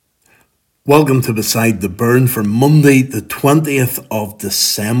Welcome to Beside the Burn for Monday, the 20th of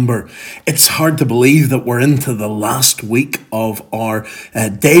December. It's hard to believe that we're into the last week of our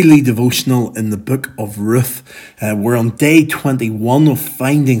daily devotional in the book of Ruth. We're on day 21 of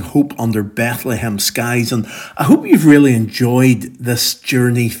Finding Hope Under Bethlehem Skies, and I hope you've really enjoyed this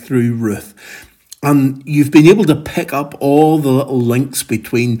journey through Ruth. And you've been able to pick up all the little links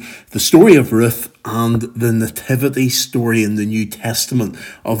between the story of Ruth and the nativity story in the New Testament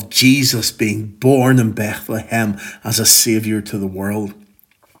of Jesus being born in Bethlehem as a saviour to the world.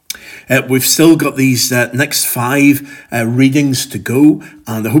 We've still got these next five readings to go,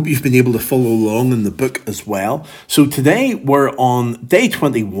 and I hope you've been able to follow along in the book as well. So today we're on day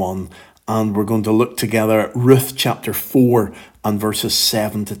 21, and we're going to look together at Ruth chapter 4 and verses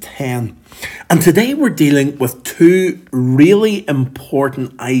 7 to 10. And today we're dealing with two really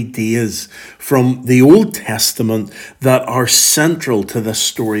important ideas from the Old Testament that are central to this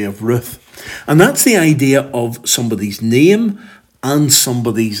story of Ruth. And that's the idea of somebody's name and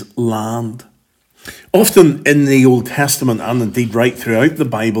somebody's land. Often in the Old Testament, and indeed right throughout the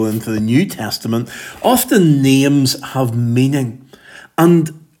Bible into the New Testament, often names have meaning.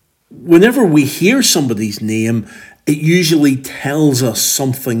 And whenever we hear somebody's name, it usually tells us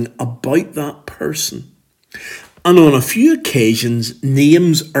something about that person. And on a few occasions,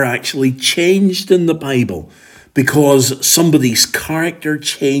 names are actually changed in the Bible because somebody's character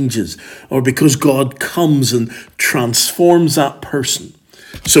changes or because God comes and transforms that person.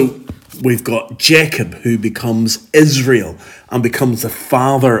 So we've got Jacob, who becomes Israel and becomes the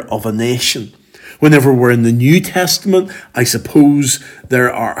father of a nation. Whenever we're in the New Testament, I suppose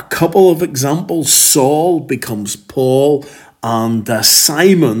there are a couple of examples. Saul becomes Paul, and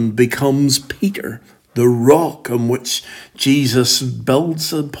Simon becomes Peter, the rock on which Jesus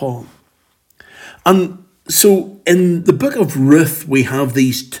builds upon. And so in the book of Ruth, we have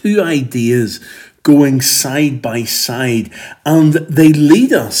these two ideas going side by side, and they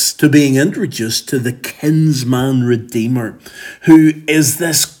lead us to being introduced to the kinsman redeemer, who is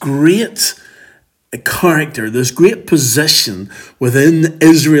this great character, this great position within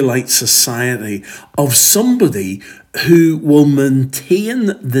Israelite society of somebody who will maintain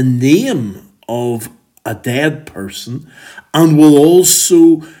the name of a dead person and will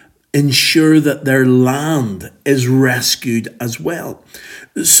also ensure that their land is rescued as well.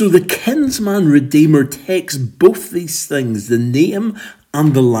 So the kinsman redeemer takes both these things, the name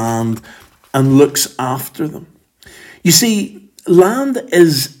and the land, and looks after them. You see, land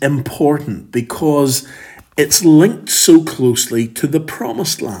is important because it's linked so closely to the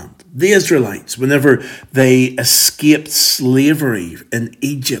promised land. The Israelites, whenever they escaped slavery in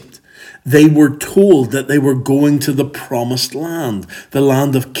Egypt, they were told that they were going to the promised land, the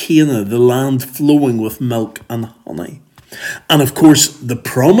land of Canaan, the land flowing with milk and honey. And of course, the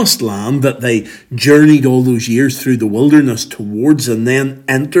promised land that they journeyed all those years through the wilderness towards and then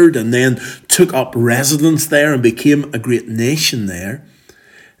entered and then took up residence there and became a great nation there,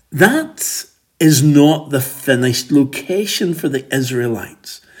 that is not the finished location for the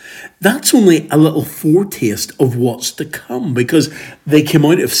Israelites. That's only a little foretaste of what's to come, because they came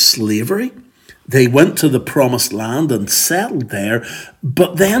out of slavery. They went to the promised land and settled there,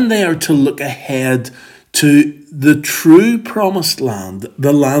 but then they are to look ahead to the true promised land,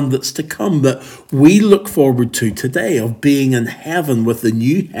 the land that's to come, that we look forward to today, of being in heaven with the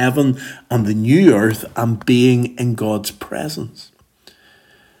new heaven and the new earth and being in God's presence.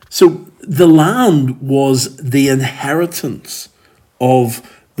 So the land was the inheritance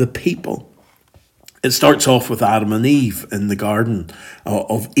of the people. It starts off with Adam and Eve in the Garden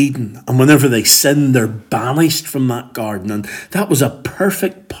of Eden. And whenever they sin, they're banished from that garden. And that was a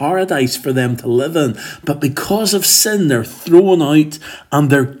perfect paradise for them to live in. But because of sin, they're thrown out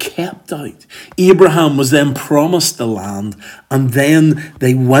and they're kept out. Abraham was then promised the land. And then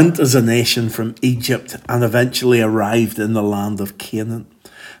they went as a nation from Egypt and eventually arrived in the land of Canaan.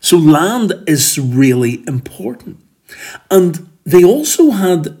 So land is really important. And they also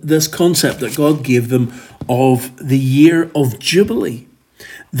had this concept that God gave them of the year of Jubilee,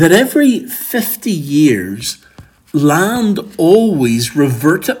 that every 50 years, land always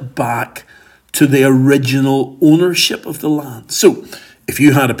reverted back to the original ownership of the land. So if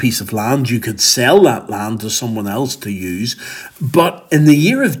you had a piece of land, you could sell that land to someone else to use. But in the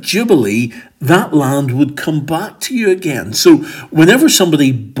year of Jubilee, that land would come back to you again. So whenever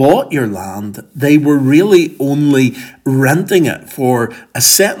somebody bought your land, they were really only renting it for a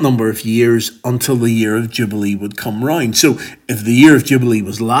set number of years until the year of Jubilee would come round. So if the year of Jubilee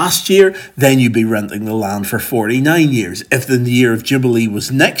was last year, then you'd be renting the land for 49 years. If the year of Jubilee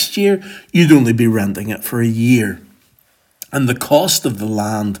was next year, you'd only be renting it for a year. And the cost of the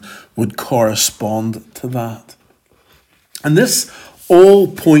land would correspond to that. And this all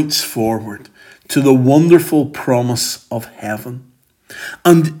points forward to the wonderful promise of heaven.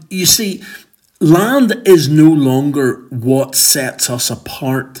 And you see, land is no longer what sets us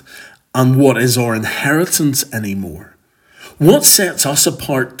apart and what is our inheritance anymore. What sets us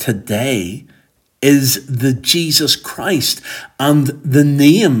apart today is the Jesus Christ and the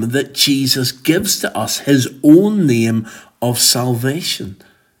name that Jesus gives to us, his own name of salvation.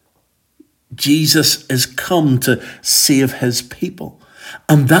 Jesus is come to save his people.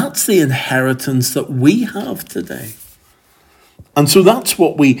 And that's the inheritance that we have today. And so that's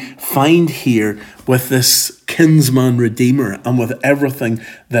what we find here with this kinsman redeemer and with everything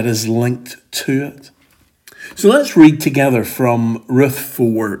that is linked to it. So let's read together from Ruth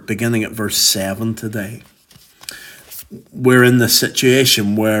 4, beginning at verse 7 today. We're in the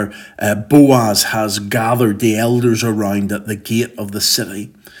situation where Boaz has gathered the elders around at the gate of the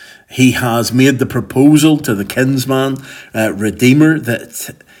city. He has made the proposal to the kinsman redeemer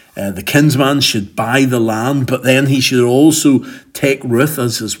that the kinsman should buy the land, but then he should also take Ruth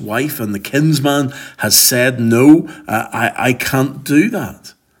as his wife. And the kinsman has said, no, I can't do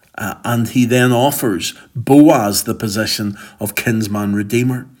that. And he then offers Boaz the position of kinsman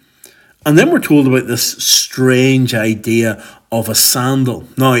redeemer. And then we're told about this strange idea of a sandal.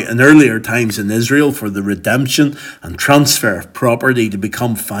 Now, in earlier times in Israel, for the redemption and transfer of property to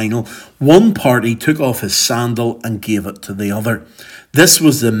become final, one party took off his sandal and gave it to the other. This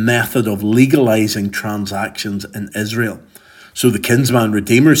was the method of legalizing transactions in Israel. So the kinsman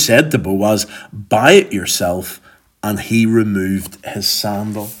redeemer said to Boaz, buy it yourself, and he removed his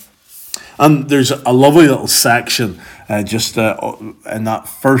sandal. And there's a lovely little section in that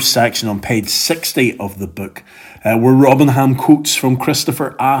first section on page 60 of the book, where Robinham quotes from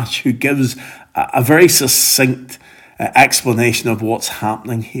Christopher Ash, who gives a very succinct explanation of what's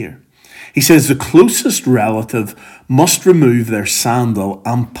happening here. He says the closest relative must remove their sandal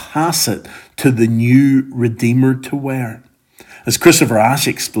and pass it to the new redeemer to wear. As Christopher Ash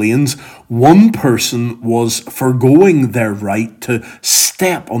explains, one person was forgoing their right to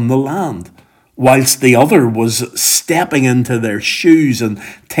step on the land, whilst the other was stepping into their shoes and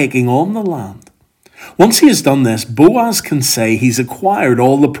taking on the land. Once he has done this, Boaz can say he's acquired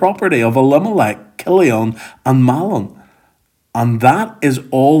all the property of Elimelech, Chilion, and Mahlon, and that is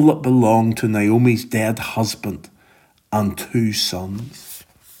all that belonged to Naomi's dead husband and 2 sons.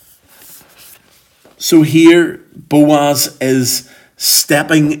 So here, Boaz is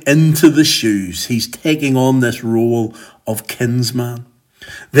stepping into the shoes. He's taking on this role of kinsman.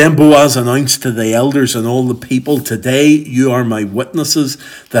 Then Boaz announced to the elders and all the people, today you are my witnesses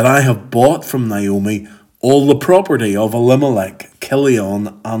that I have bought from Naomi all the property of Elimelech,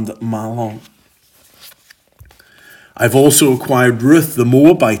 Chilion, and Mahlon. I've also acquired Ruth the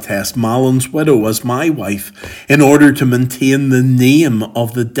Moabitess, Mahlon's widow, as my wife, in order to maintain the name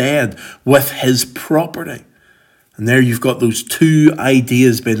of the dead with his property. And there you've got those 2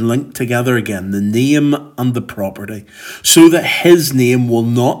 ideas being linked together again, the name and the property, so that his name will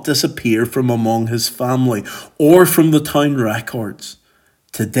not disappear from among his family or from the town records.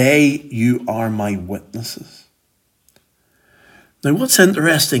 Today you are my witnesses. Now, what's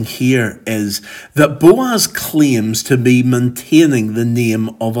interesting here is that Boaz claims to be maintaining the name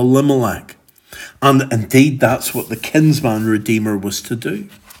of Elimelech. And indeed, that's what the kinsman redeemer was to do.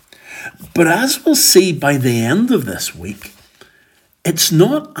 But as we'll see by the end of this week, it's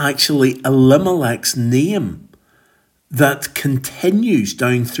not actually Elimelech's name that continues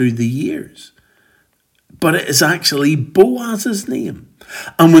down through the years, but it is actually Boaz's name.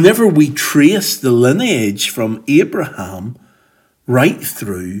 And whenever we trace the lineage from Abraham right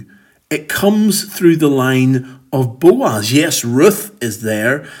through, it comes through the line of Boaz. Yes, Ruth is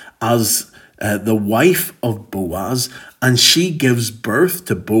there as the wife of Boaz, and she gives birth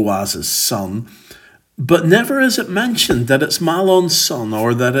to Boaz's son, but never is it mentioned that it's Mahlon's son,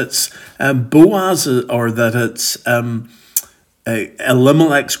 or that it's Boaz, or that it's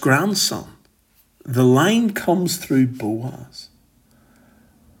Elimelech's grandson. The line comes through Boaz,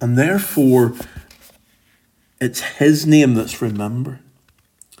 and therefore it's his name that's remembered.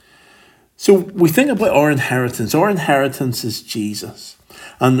 So we think about our inheritance. Our inheritance is Jesus.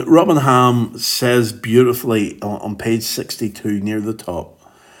 And Robinham says beautifully on page 62 near the top,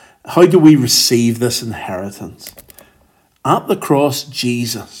 how do we receive this inheritance? At the cross,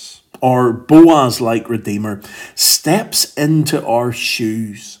 Jesus, our Boaz-like Redeemer, steps into our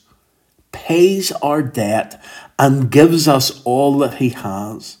shoes, pays our debt, and gives us all that he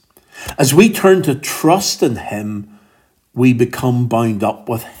has. As we turn to trust in him, we become bound up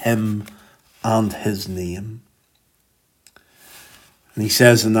with him and his name. And he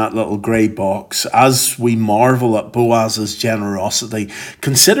says in that little grey box, as we marvel at Boaz's generosity,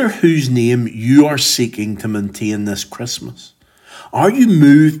 consider whose name you are seeking to maintain this Christmas. Are you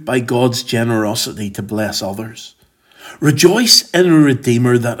moved by God's generosity to bless others? Rejoice in a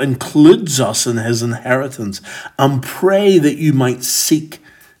Redeemer that includes us in his inheritance, and pray that you might seek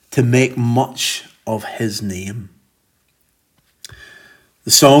to make much of his name.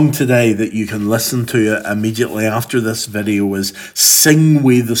 The song today that you can listen to immediately after this video is Sing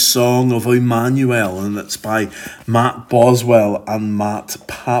We the Song of Emmanuel, and it's by Matt Boswell and Matt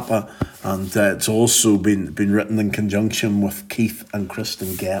Papa, and it's also been written in conjunction with Keith and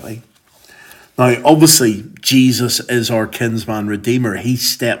Kristen Getty. Now, obviously, Jesus is our kinsman redeemer. He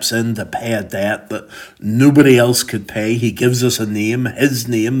steps in to pay a debt that nobody else could pay. He gives us a name, his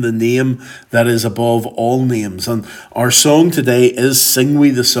name, the name that is above all names. And our song today is Sing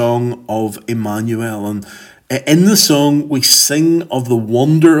We the Song of Emmanuel. And in the song, we sing of the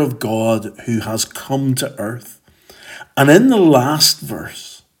wonder of God who has come to earth. And in the last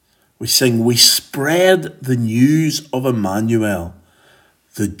verse, we sing, we spread the news of Emmanuel,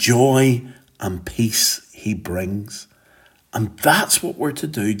 the joy and peace he brings. And that's what we're to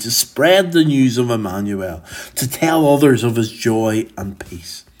do, to spread the news of Emmanuel, to tell others of his joy and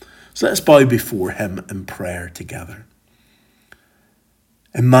peace. So let's bow before him in prayer together.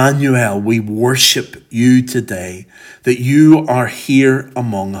 Emmanuel, we worship you today, that you are here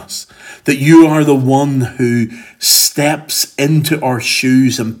among us, that you are the one who steps into our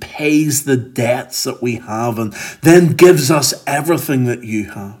shoes and pays the debts that we have and then gives us everything that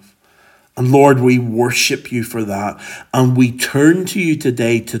you have. And Lord, we worship you for that, and we turn to you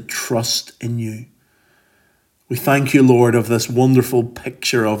today to trust in you. We thank you, Lord, of this wonderful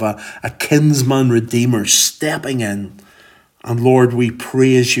picture of a kinsman redeemer stepping in. And Lord, we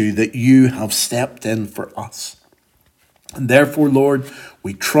praise you that you have stepped in for us. And therefore, Lord,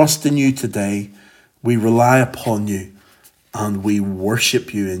 we trust in you today, we rely upon you, and we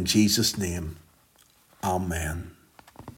worship you in Jesus' name. Amen.